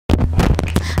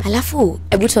Alafu,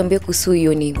 hebu tuambie kuhusu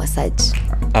Yoni massage.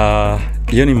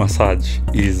 Yoni massage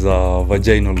is a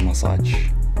vaginal massage.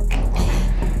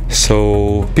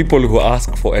 So people who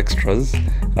ask for extras,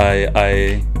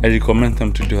 I recommend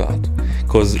them to do that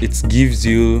because it gives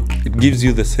you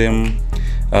the same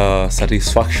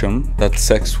satisfaction that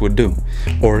sex would do,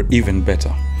 or even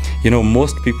better. You know,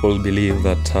 most people believe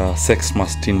that sex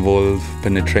must involve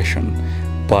penetration,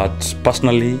 but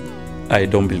personally, I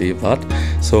don't believe that.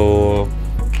 So,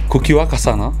 kukiwaka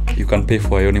sana, you can pay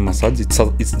for a Yoni massage.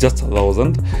 It's just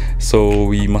 1,000. So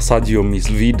we massage your Miss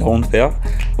V down there.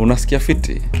 Unasikia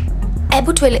fiti.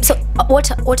 So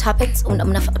what happens?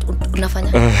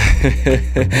 Unafanya?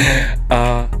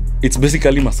 It's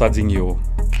basically massaging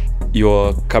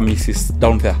your camisis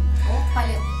down there.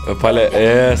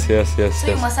 Yes. So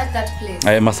you massage that place?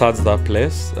 I massage that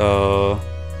place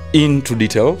into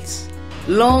details.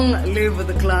 Long live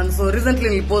the clan. So recently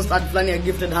we post at planning a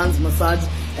gifted hands massage,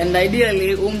 and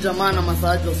ideally jamana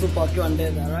massage or super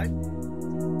kiwandeza, right?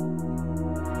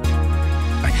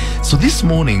 So this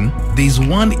morning there's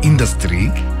one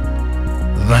industry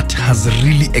that has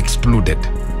really exploded,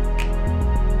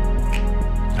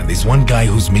 and there's one guy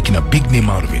who's making a big name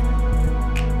out of it.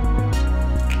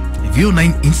 If you're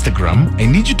on Instagram, I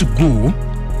need you to go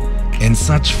and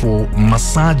search for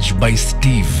Massage by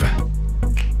Steve.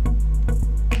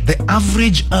 The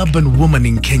average urban woman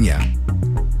in Kenya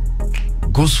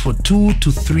goes for 2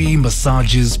 to 3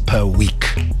 massages per week.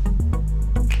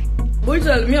 Boy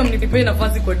tell me amnipei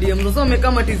nafasi kwa DM. Msome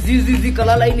kama tizizi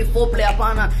kalala ini foreplay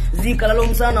hapana. Kalala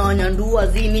msana wanyandua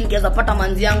mimi nikiweza pata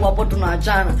manzi yangu hapo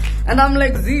tunaachana. And I'm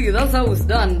like, that's how it's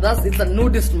done. It's a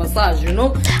nudist massage, you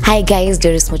know? Hi guys,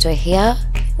 Doris Moto here.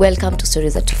 Welcome to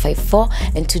Stories at 254,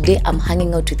 and today I'm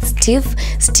hanging out with Steve.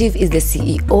 Steve is the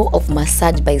CEO of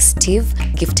Massage by Steve,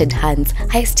 Gifted Hands.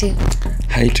 Hi Steve.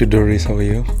 Hi to Doris, how are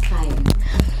you? Fine.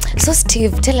 So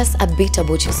Steve, tell us a bit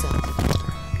about yourself.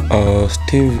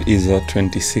 Steve is a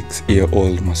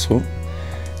 26-year-old Maso,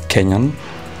 Kenyan,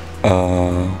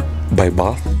 by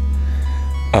birth,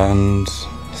 and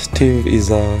Steve is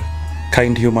a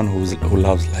kind human who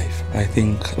loves life. I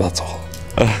think that's all.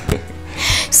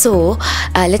 So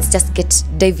let's just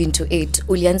dive into it.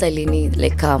 Ulianza lini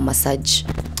like massage?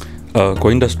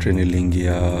 Kwa industry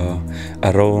nilingia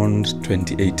around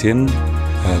 2018,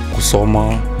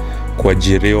 kusoma,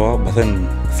 kuajiriwa, but then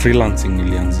freelancing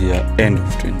nilianzia end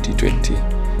of 2020.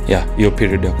 Yeah, hiyo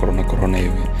period ya corona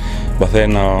hivi. But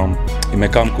then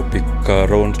imekam kupik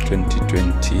around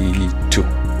 2022.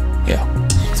 Yeah.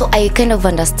 So I kind of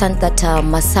understand that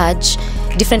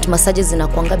different massages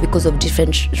zinakuanga because of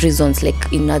different reasons,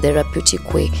 like in a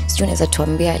therapeutic way. So unaweza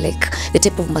tuambia like the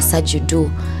type of massage you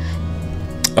do?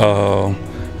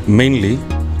 Mainly,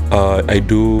 I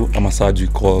do a massage we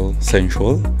call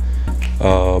sensual,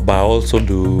 but I also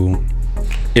do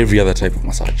every other type of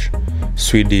massage: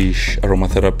 Swedish,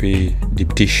 aromatherapy,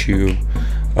 deep tissue,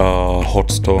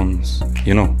 hot stones,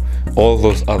 you know, all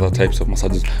those other types of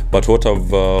massages. But what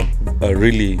I've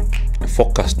really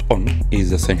focused on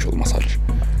is essential massage.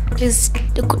 Please,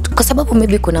 kwa sababu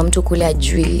maybe kuna mtu kule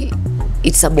ajui,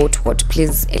 it's about what?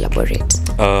 Please elaborate.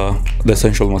 The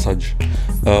essential massage.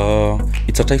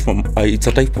 It's a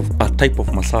type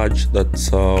of massage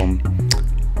that's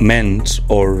meant,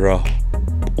 or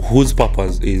whose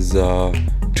purpose is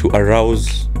to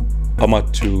arouse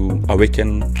to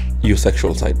awaken your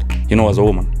sexual side, you know, as a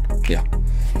woman. Yeah.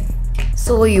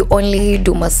 So you only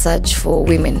do massage for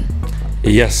women?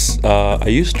 Yes, I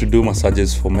used to do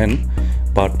massages for men,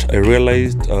 but I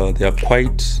realized there are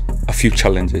quite a few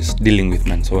challenges dealing with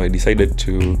men, so I decided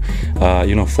to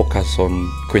focus on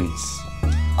queens.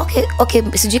 Okay,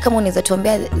 sijui kama unaweza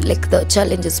tuambia like the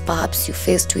challenges perhaps you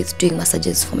faced with doing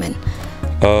massages for men.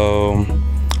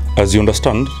 As you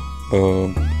understand,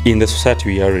 in the society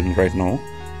we are in right now,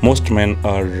 most men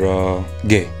are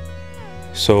gay.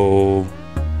 So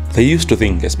they used to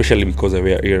think, especially because I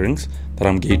wear earrings, that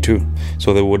I'm gay too.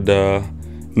 So they would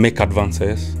make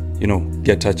advances, you know,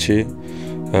 get touchy,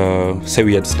 say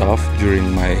weird stuff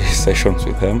during my sessions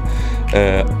with them,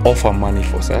 offer money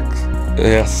for sex.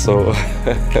 Yes, so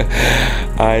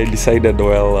I decided,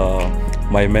 well,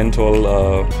 my mental,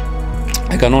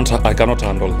 I cannot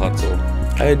handle that, so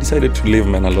I decided to leave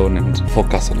men alone and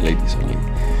focus on ladies only.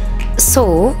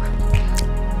 So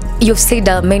you've said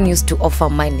that men used to offer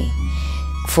money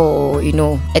for, you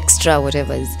know, extra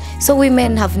whatever. So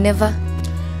women have never?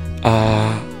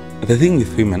 The thing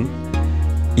with women,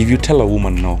 if you tell a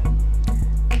woman no,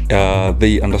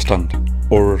 they understand,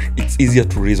 or it's easier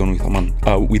to reason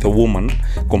with a woman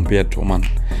compared to a man.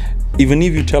 Even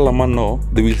if you tell a man no,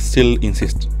 they will still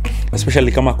insist.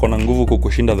 especially kama kona nguvu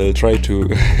kukushinda, they'll try to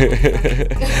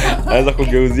aza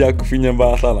kugeuzia kufinya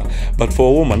mbaya sana. But for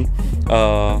a woman,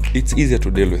 it's easier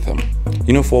to deal with them.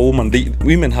 You know, for a woman,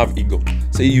 women have ego.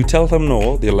 So you tell them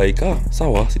no, they're like,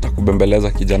 sawa,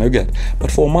 sitakubembeleza kijana, you get.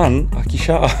 But for a man,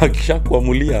 akisha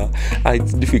kuamulia,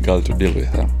 it's difficult to deal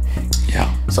with them. Yeah.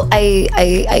 So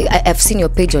I've seen your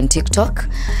page on TikTok,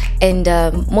 and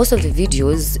most of the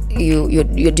videos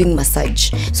you're doing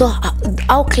massage. So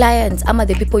our clients, ama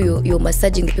the people you're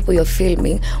massaging, the people you're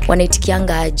filming,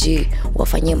 wanaitikianga aje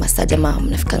wafanyie massage ama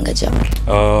mnafikanga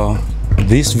jamaa?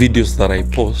 These videos that I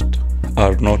post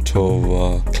are not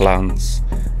of clients.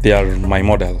 They are my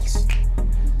models.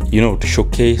 You know, to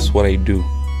showcase what I do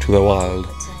to the world.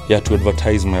 Yeah, to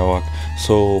advertise my work.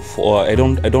 So I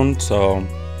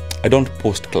don't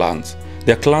post clients.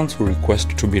 There are clients who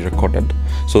request to be recorded,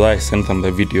 so that I send them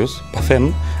the videos. But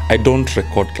then I don't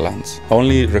record clients. I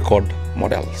only record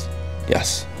models.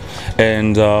 Yes,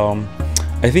 and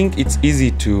I think it's easy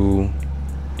to,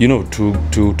 you know, to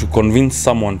convince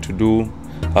someone to do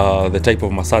the type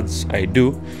of massage I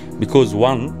do, because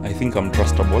one, I think I'm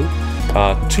trustable.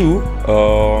 Two,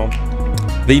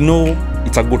 they know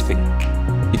it's a good thing.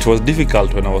 It was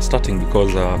difficult when I was starting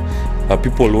because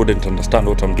people wouldn't understand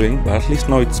what I'm doing, but at least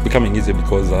now it's becoming easy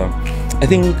because I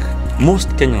think most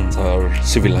Kenyans are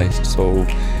civilized, so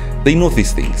they know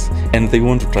these things and they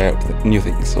want to try out the new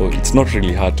things. So it's not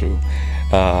really hard to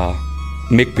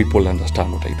make people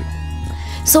understand what I do.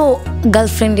 So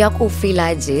girlfriend yako feel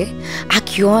aje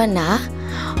akiona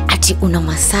ati una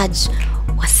massage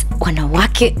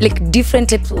wanawake, like different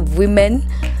types of women,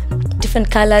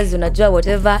 different colors, unajua,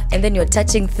 whatever, and then you're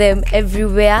touching them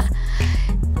everywhere?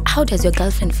 How does your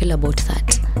girlfriend feel about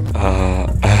that?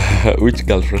 Which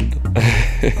girlfriend?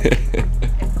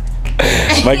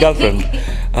 My girlfriend.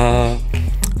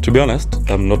 To be honest,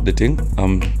 I'm not dating.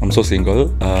 I'm so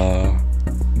single.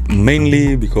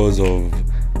 Mainly because of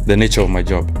the nature of my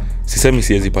job. Sisemi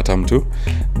siezi pata mtu,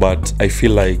 but I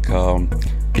feel like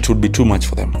it would be too much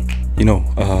for them. You know,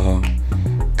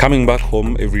 coming back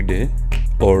home every day,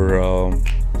 or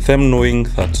them knowing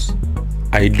that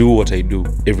I do what I do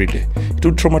every day, it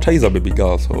would traumatize a baby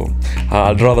girl. So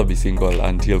I'd rather be single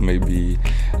until maybe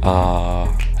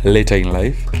later in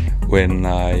life, when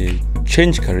I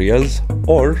change careers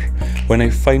or when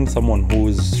I find someone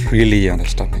who's really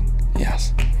understanding.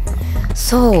 Yes.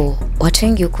 So watu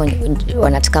wengi huko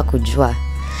wanataka kujua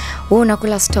wewe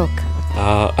unakula stock?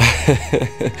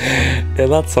 Yeah,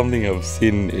 that's something I've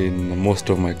seen in most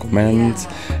of my comments,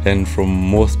 and from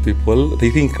most people.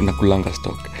 They think nakulanga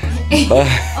stock.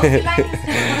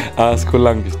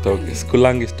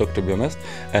 Skulangi stock, to be honest.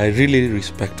 I really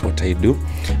respect what I do,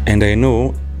 and I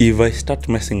know if I start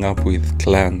messing up with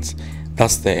clients,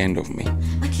 that's the end of me.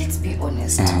 But let's be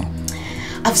honest.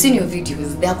 I've seen your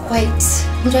videos. They are quite... So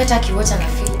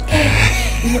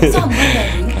I'm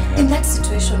wondering, in that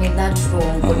situation, in that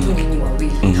room,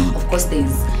 of course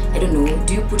there's, I don't know,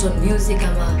 do you put on music?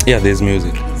 Yeah, there's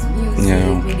music. There's music,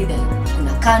 yeah. Maybe there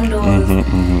are candles,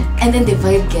 and then the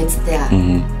vibe gets there.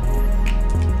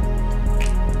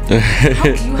 How do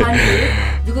you handle it?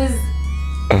 Because...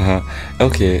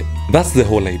 Okay, that's the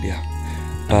whole idea.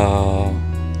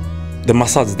 The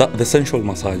massage, the sensual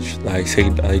massage that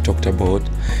I talked about,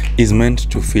 is meant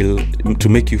to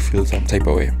make you feel some type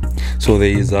of way. So there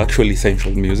is actually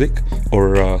sensual music,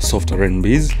 or soft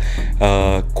R&Bs,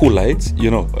 cool lights,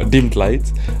 you know, dimmed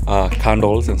lights,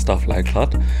 candles and stuff like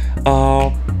that.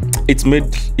 It's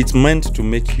meant to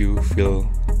make you feel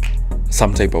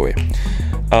some type of way.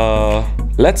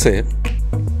 Let's say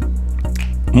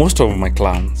most of my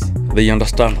clients, they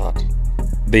understand that.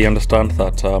 They understand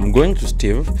that I'm going to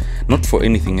Steve not for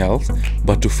anything else,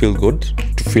 but to feel good,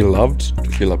 to feel loved, to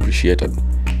feel appreciated.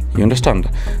 You understand?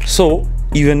 So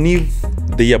even if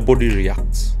their body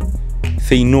reacts,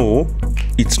 they know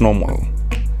it's normal.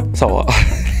 So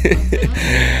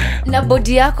na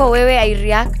body yako wewe I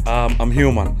react? I'm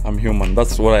human.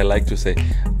 That's what I like to say.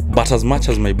 But as much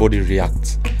as my body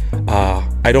reacts,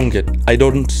 I don't get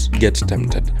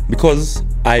tempted, because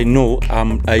I know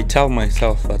I tell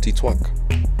myself that it's work.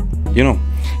 You know,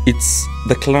 it's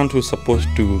the client who's supposed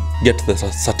to get the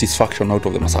satisfaction out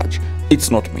of the massage. It's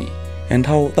not me. And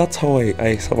that's how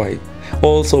I survive.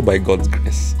 Also by God's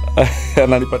grace.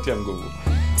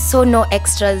 So no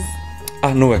extras?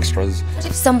 No extras. What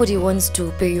if somebody wants to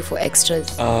pay you for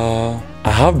extras? I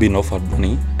have been offered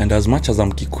money, and as much as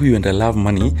I'm Kikuyu and I love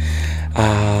money,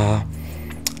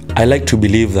 I like to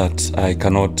believe that I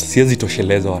cannot, siezi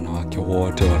tosheleza wanawake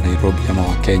wote wa Nairobi ama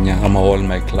wa Kenya ama all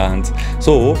my clients.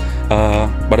 So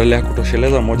badala ya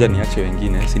kutosheleza moja niache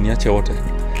wengine, si niache wote.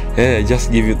 Yeah,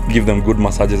 just give them good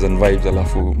massages and vibes,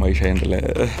 alafu maisha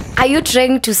endelee. Are you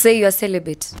trying to say you're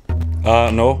celibate?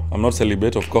 No, I'm not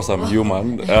celibate. Of course, I'm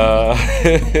human.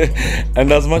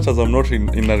 And as much as I'm not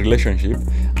in a relationship,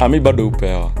 I'm bado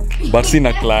upewa. But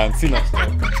sina clan, sina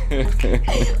stock.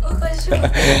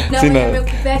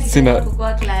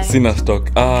 Sina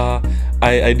stock.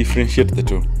 I differentiate the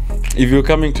two. If you're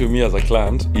coming to me as a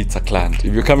client, it's a client.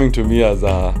 If you're coming to me as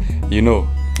a, you know,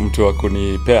 mtu wa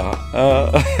kunipea,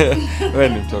 wewe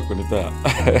ni mtu wa kunipea.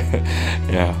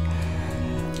 Yeah.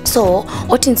 So,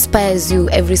 what inspires you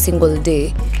every single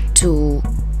day to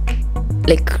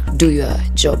like do your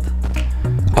job?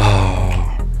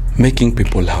 Making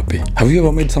people happy. Have you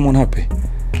ever made someone happy?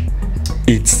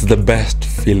 It's the best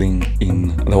feeling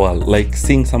in the world. Like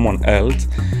seeing someone else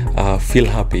feel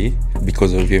happy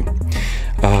because of you.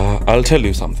 I'll tell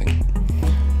you something.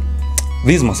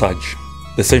 This massage,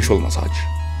 the sensual massage,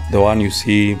 the one you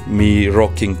see me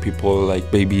rocking people like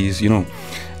babies, you know,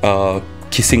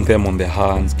 kissing them on their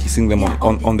hands, kissing them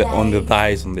on the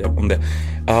thighs, on the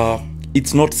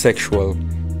it's not sexual.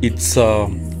 It's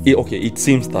okay, it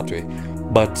seems that way,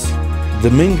 but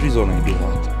the main reason I do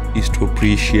that is to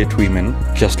appreciate women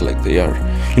just like they are.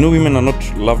 You know, women are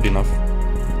not loved enough,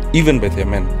 even by their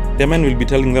men. Their men will be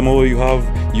telling them, oh, you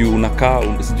naka,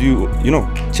 you know,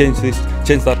 change this,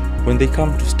 change that. When they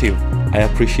come to Steve, I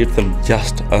appreciate them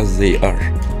just as they are.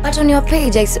 But on your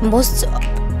page,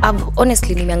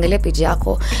 honestly, nimeangalia page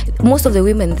yako, most of the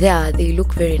women there, they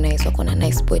look very nice, wako na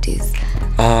nice bodies.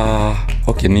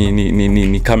 Okay,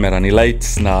 ni camera, ni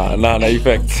lights, na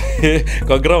effects.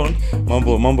 Kwa ground,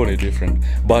 mambo ni different.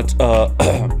 But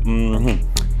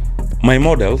my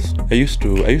models, I used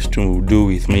to do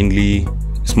with mainly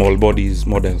small bodies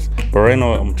models, but right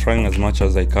now I'm trying as much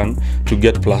as I can to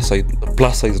get plus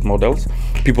size models,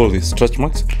 people with stretch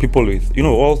marks, people with, you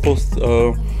know, all those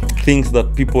things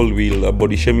that people will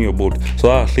body shame you about,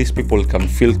 so at least people can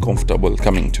feel comfortable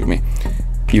coming to me.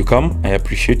 You come, I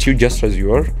appreciate you just as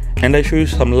you are, and I show you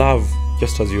some love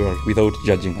just as you are without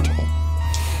judging at all.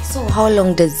 So how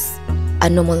long does a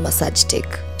normal massage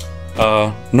take?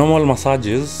 Normal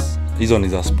massages, hizo ni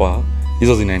za spa,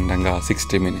 hizo zinaendanga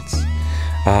 60 minutes.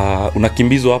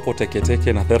 Unakimbizwa hapo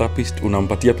teke na therapist,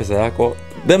 unampatia pesa yako.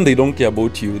 Them, they don't care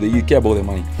about you, they care about the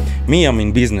money. Me, I'm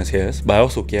in business, yes, but I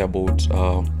also care about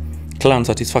client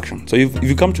satisfaction. So if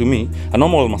you come to me, a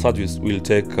normal massage will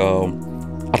take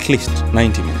at least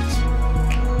 90 minutes.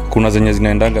 Kuna zenye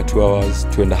zinaendanga 2 hours,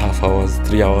 2.5 hours,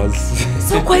 3 hours.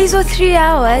 So kwa hizo 3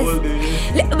 hours?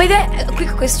 By the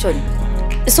quick question.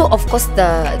 So of course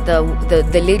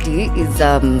the lady is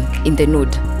in the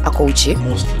nude, ako uchi.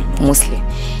 Mostly.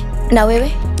 Na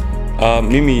wewe?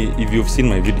 Mimi, if you've seen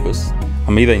my videos,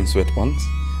 I'm either in sweatpants,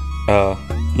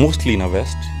 mostly in a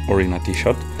vest or in a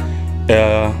t-shirt,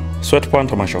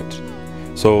 sweatpant ama short.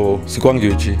 So sikwangi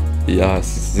uchi.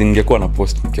 Yes, zingekuwa na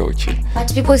post nikiwa uchi.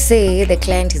 But people say the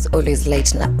client is always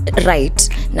right.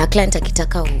 Na client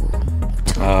akitaka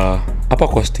hapa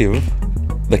kwa Steve,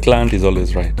 the client is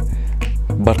always right.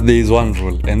 But there is one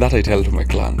rule, and that I tell to my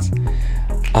clients.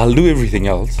 I'll do everything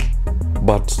else,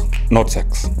 but not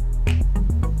sex.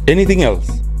 Anything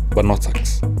else, but not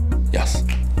sex. Yes.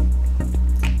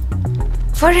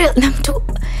 For real?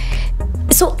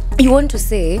 So you want to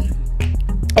say,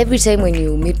 every time when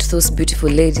you meet those beautiful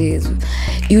ladies,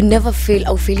 you never feel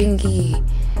au feelingi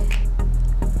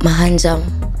mahanjam?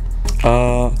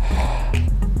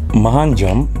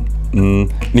 Mahanjam,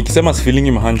 nikisema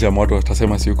feelingi mahanjam watu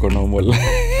watasema si uko normal.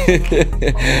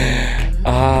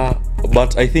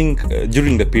 But I think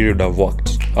during the period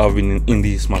I've been in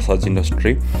this massage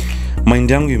industry,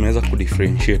 mind yangu imeweza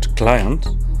kudifferentiate client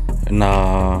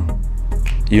na,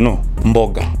 you know,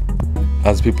 mboga,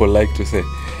 as people like to say.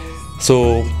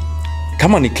 So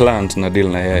kama ni client na deal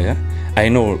na yeye, I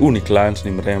know huu ni client,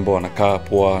 ni mrembo, anakaa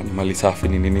poa, ni mali safi,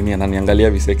 nini, ananiangalia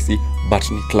vi sexy,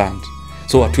 but ni client.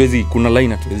 So hatuwezi, kuna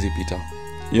line hatuwezi pita,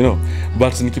 you know.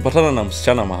 But nikipatana na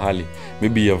msichana mahali,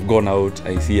 maybe you've gone out,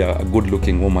 I see a good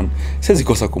looking woman, siwezi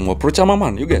kosa kumapproach ama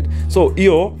man, you get. So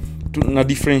hiyo tuna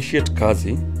differentiate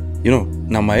kazi, you know,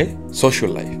 na my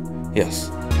social life.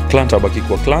 Yes, client abaki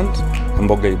kwa client,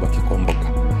 mboga ibaki kwa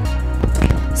mboga.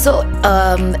 So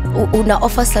una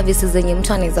offer services zenye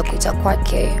mtu anaweza kuita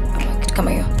kwake ama kitu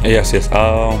kama hiyo? Yes.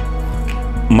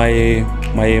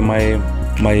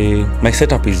 My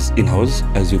setup is in-house,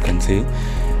 as you can see,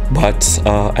 but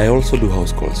I also do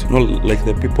house calls. You know, like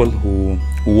the people who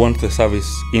want the service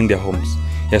in their homes.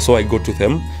 Yeah, so I go to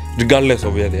them regardless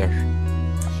of where they are.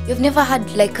 You've never had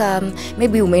like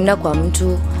maybe umeenda kwa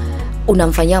mtu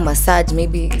unamfanyia massage,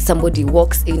 maybe somebody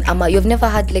walks in, ama you've never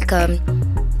had like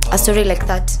a story like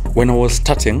that? When I was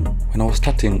starting,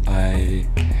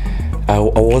 I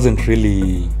wasn't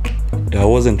really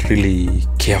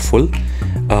careful.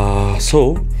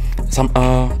 So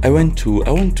I went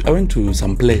to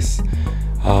some place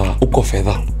uko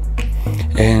fedha,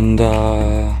 and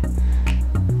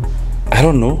I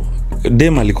don't know,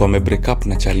 dem alikuwa ame break up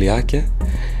na chali yake,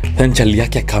 then chali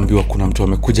yake akaambiwa kuna mtu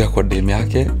amekuja kwa dem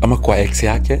yake ama kwa ex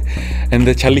yake, and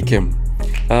the chali came.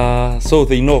 So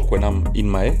they knock when I'm in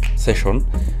my session.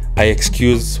 I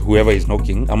excuse whoever is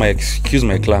knocking, I excuse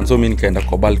my client. So mimi nikaenda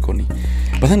kwa balcony.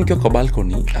 But then nikiwa kwa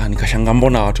balcony, nikashanga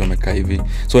mbona watu wamekaa hivi.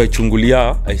 So I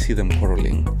chungulia, I see them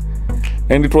quarreling.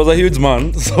 And it was a huge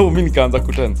man, so mimi nikaanza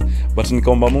kutense. But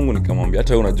nikaomba Mungu, nikamwambia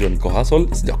hata wewe unajua niko hustle,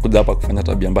 sijakuja hapa kufanya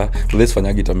tabia mbaya. Let's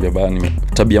fanyagi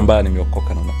tabia mbaya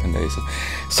nimeokoka na napenda hizo.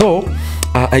 So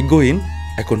I go in,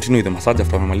 I continue the massage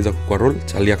after nimemaliza kuquarrel,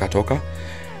 chali akatoka.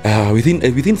 Within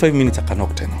 5 minutes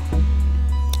akanok tena.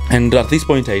 And at this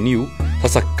point I knew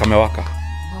sasa kamewaka.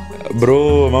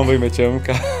 Bro, mambo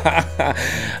imechemka.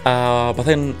 But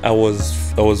then I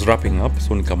was wrapping up,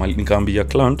 so nikaambia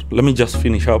client, let me just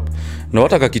finish up. Na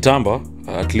wataka kitamba,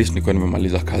 at least nikuwa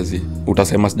nimemaliza kazi.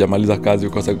 Utasema sijamaliza kazi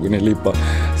ukosa kunilipa.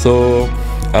 So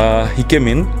he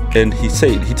came in and he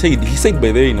said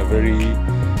by the way in a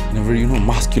very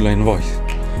masculine voice,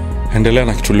 endelea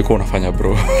na kitu ulikuwa unafanya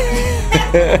bro.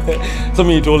 So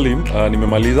me told him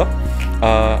nimemaliza.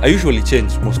 I usually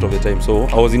change most of the time, so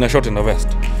I was in a short and a vest.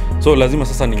 So lazima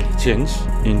sasa ni change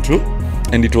into,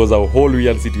 and it was a whole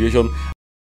weird situation.